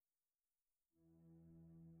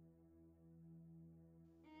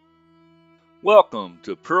Welcome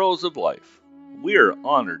to Pearls of Life. We are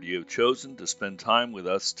honored you have chosen to spend time with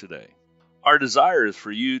us today. Our desire is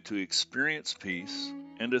for you to experience peace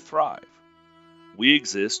and to thrive. We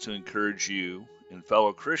exist to encourage you and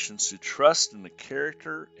fellow Christians to trust in the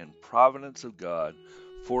character and providence of God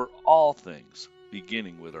for all things,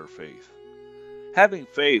 beginning with our faith. Having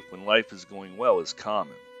faith when life is going well is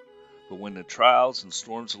common, but when the trials and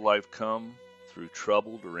storms of life come through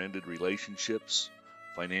troubled or ended relationships,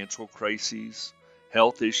 financial crises,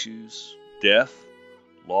 health issues, death,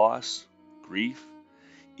 loss, grief,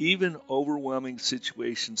 even overwhelming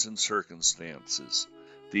situations and circumstances,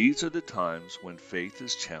 these are the times when faith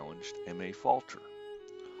is challenged and may falter.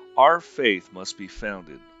 Our faith must be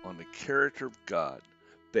founded on the character of God,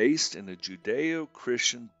 based in a Judeo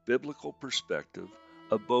Christian biblical perspective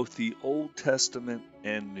of both the Old Testament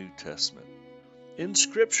and New Testament. In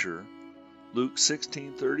Scripture, Luke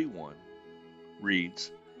 16:31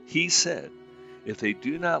 reads, He said, If they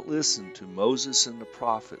do not listen to Moses and the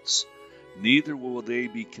prophets, neither will they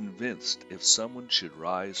be convinced if someone should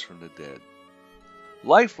rise from the dead.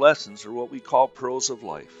 Life lessons are what we call pearls of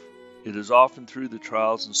life. It is often through the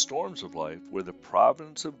trials and storms of life where the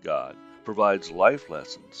providence of God provides life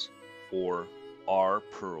lessons, or our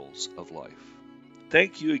pearls of life.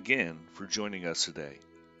 Thank you again for joining us today.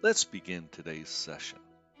 Let's begin today's session.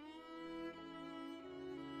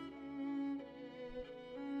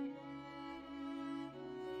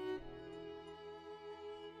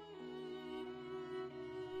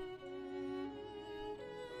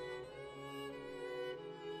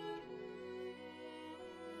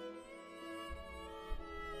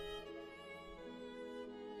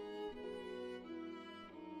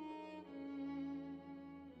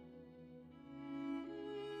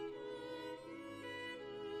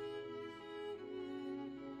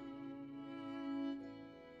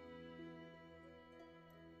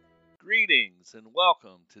 Greetings and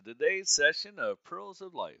welcome to today's session of Pearls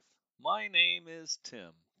of Life. My name is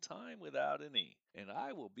Tim, time without an E, and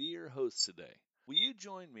I will be your host today. Will you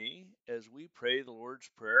join me as we pray the Lord's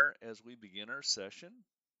Prayer as we begin our session?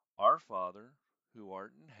 Our Father, who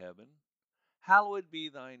art in heaven, hallowed be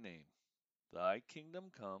thy name. Thy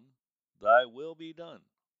kingdom come, thy will be done,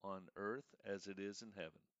 on earth as it is in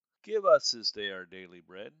heaven. Give us this day our daily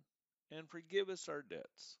bread, and forgive us our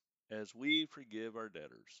debts, as we forgive our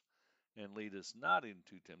debtors. And lead us not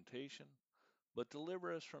into temptation, but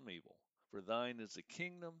deliver us from evil. For thine is the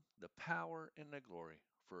kingdom, the power, and the glory,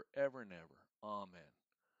 forever and ever. Amen.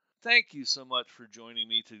 Thank you so much for joining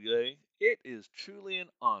me today. It is truly an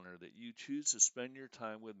honor that you choose to spend your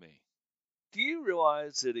time with me. Do you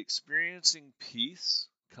realize that experiencing peace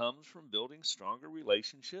comes from building stronger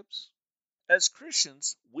relationships? As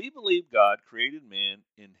Christians, we believe God created man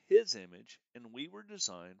in his image and we were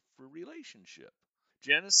designed for relationship.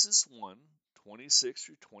 Genesis 1:26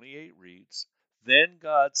 through 28 reads, Then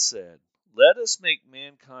God said, Let us make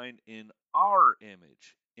mankind in our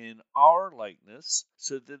image, in our likeness,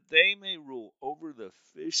 so that they may rule over the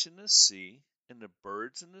fish in the sea, and the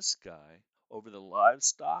birds in the sky, over the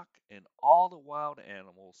livestock and all the wild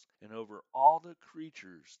animals, and over all the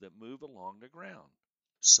creatures that move along the ground.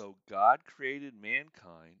 So God created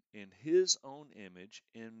mankind in his own image.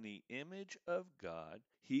 In the image of God,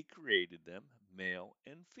 he created them, male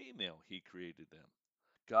and female, he created them.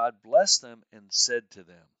 God blessed them and said to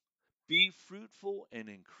them, Be fruitful and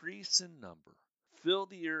increase in number. Fill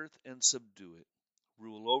the earth and subdue it.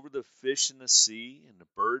 Rule over the fish in the sea and the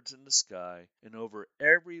birds in the sky, and over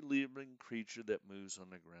every living creature that moves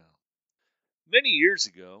on the ground. Many years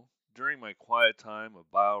ago, during my quiet time of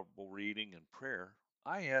Bible reading and prayer,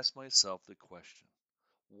 I asked myself the question,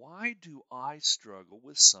 why do I struggle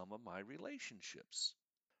with some of my relationships?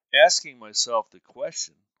 Asking myself the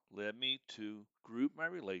question led me to group my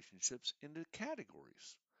relationships into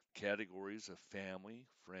categories of family,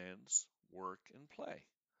 friends, work, and play.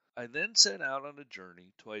 I then set out on a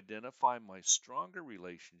journey to identify my stronger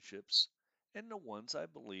relationships and the ones I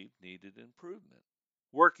believed needed improvement.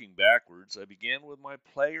 Working backwards, I began with my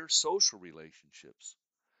player social relationships.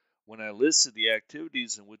 When I listed the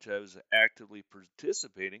activities in which I was actively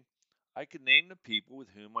participating, I could name the people with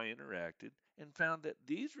whom I interacted and found that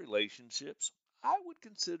these relationships I would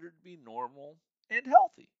consider to be normal and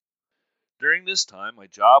healthy. During this time, my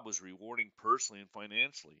job was rewarding personally and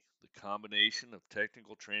financially. The combination of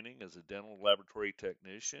technical training as a dental laboratory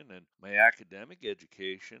technician and my academic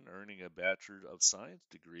education, earning a Bachelor of Science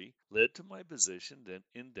degree, led to my position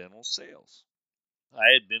in dental sales.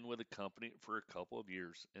 I had been with the company for a couple of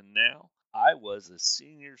years, and now I was a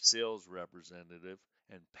senior sales representative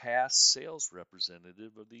and past sales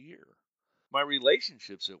representative of the year. My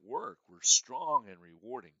relationships at work were strong and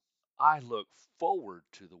rewarding. I look forward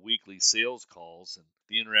to the weekly sales calls and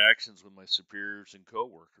the interactions with my superiors and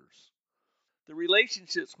coworkers. The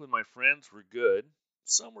relationships with my friends were good.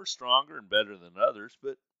 Some were stronger and better than others,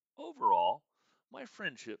 but overall, my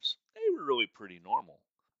friendships, they were really pretty normal.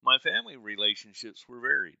 My family relationships were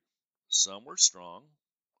varied. Some were strong,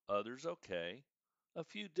 others okay, a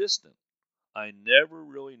few distant. I never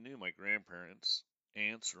really knew my grandparents,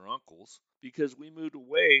 aunts, or uncles because we moved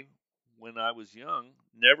away when I was young,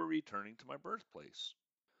 never returning to my birthplace.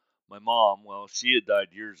 My mom, well, she had died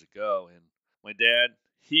years ago, and my dad,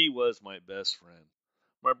 he was my best friend.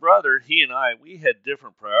 My brother, he and I, we had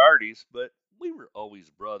different priorities, but we were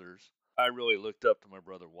always brothers. I really looked up to my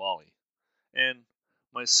brother Wally. And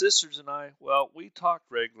my sisters and I, well, we talked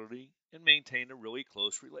regularly and maintained a really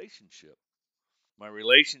close relationship. My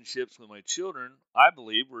relationships with my children, I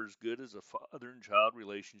believe, were as good as a father and child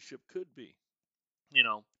relationship could be.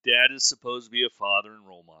 Dad is supposed to be a father and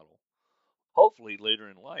role model. Hopefully, later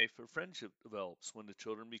in life, a friendship develops when the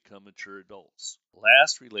children become mature adults. The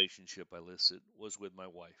last relationship I listed was with my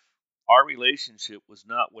wife. Our relationship was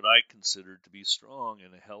not what I considered to be strong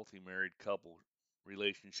and a healthy married couple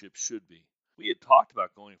relationship should be. We had talked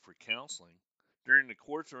about going for counseling. During the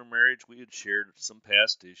course of our marriage, we had shared some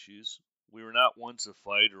past issues. We were not ones to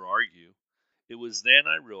fight or argue. It was then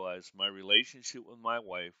I realized my relationship with my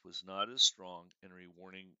wife was not as strong and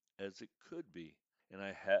rewarding as it could be, and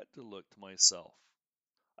I had to look to myself.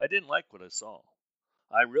 I didn't like what I saw.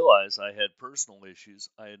 I realized I had personal issues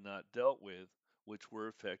I had not dealt with, which were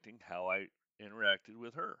affecting how I interacted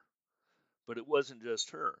with her. But it wasn't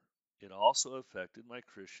just her, it also affected my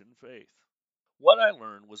Christian faith. What I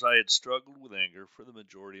learned was I had struggled with anger for the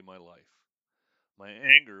majority of my life. My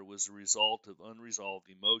anger was the result of unresolved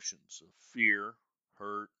emotions of fear,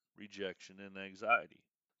 hurt, rejection, and anxiety.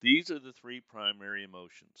 These are the three primary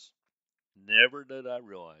emotions. Never did I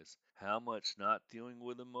realize how much not dealing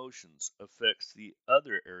with emotions affects the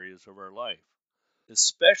other areas of our life,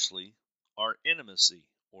 especially our intimacy,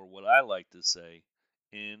 or what I like to say,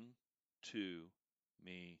 into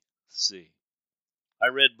me see. I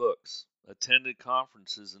read books, attended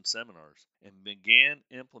conferences and seminars, and began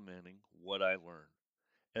implementing what I learned.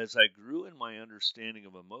 As I grew in my understanding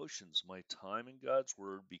of emotions, my time in God's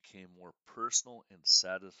Word became more personal and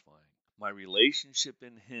satisfying. My relationship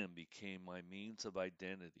in Him became my means of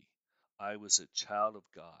identity. I was a child of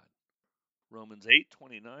God. Romans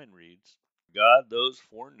 8:29 reads, God those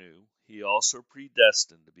foreknew, He also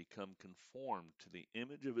predestined to become conformed to the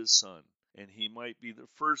image of His Son, and He might be the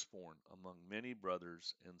firstborn among many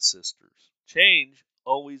brothers and sisters. Change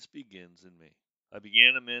always begins in me. I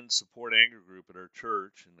began a men's support anger group at our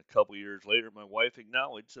church, and a couple years later, my wife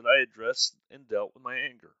acknowledged that I addressed and dealt with my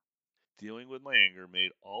anger. Dealing with my anger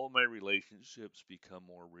made all of my relationships become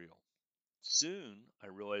more real. Soon, I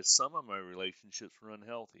realized some of my relationships were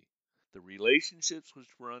unhealthy. The relationships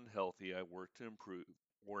which were unhealthy I worked to improve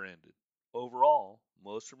or ended. Overall,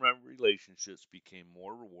 most of my relationships became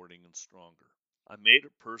more rewarding and stronger. I made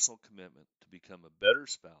a personal commitment to become a better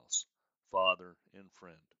spouse, father, and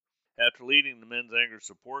friend. After leading the men's anger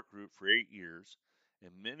support group for 8 years,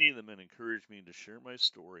 and many of the men encouraged me to share my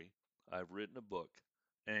story, I've written a book,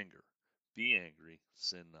 Anger, Be Angry,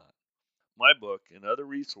 Sin Not. My book and other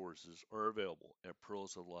resources are available at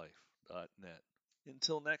pearlsoflife.net.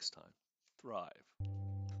 Until next time, thrive.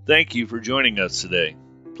 Thank you for joining us today.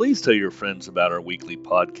 Please tell your friends about our weekly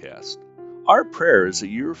podcast. Our prayer is that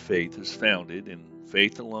your faith is founded in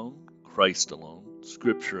faith alone, Christ alone,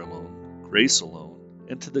 Scripture alone, grace alone,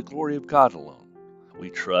 and to the glory of God alone. We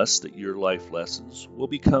trust that your life lessons will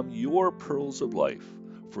become your pearls of life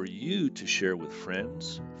for you to share with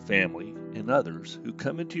friends, family, and others who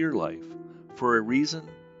come into your life for a reason,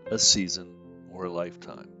 a season, or a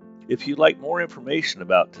lifetime. If you'd like more information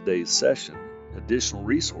about today's session, additional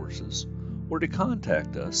resources, or to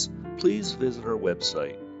contact us, please visit our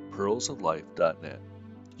website, pearlsoflife.net.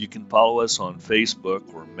 You can follow us on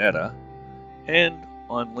Facebook or Meta and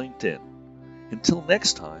on LinkedIn. Until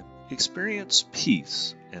next time, experience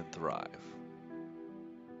peace and thrive.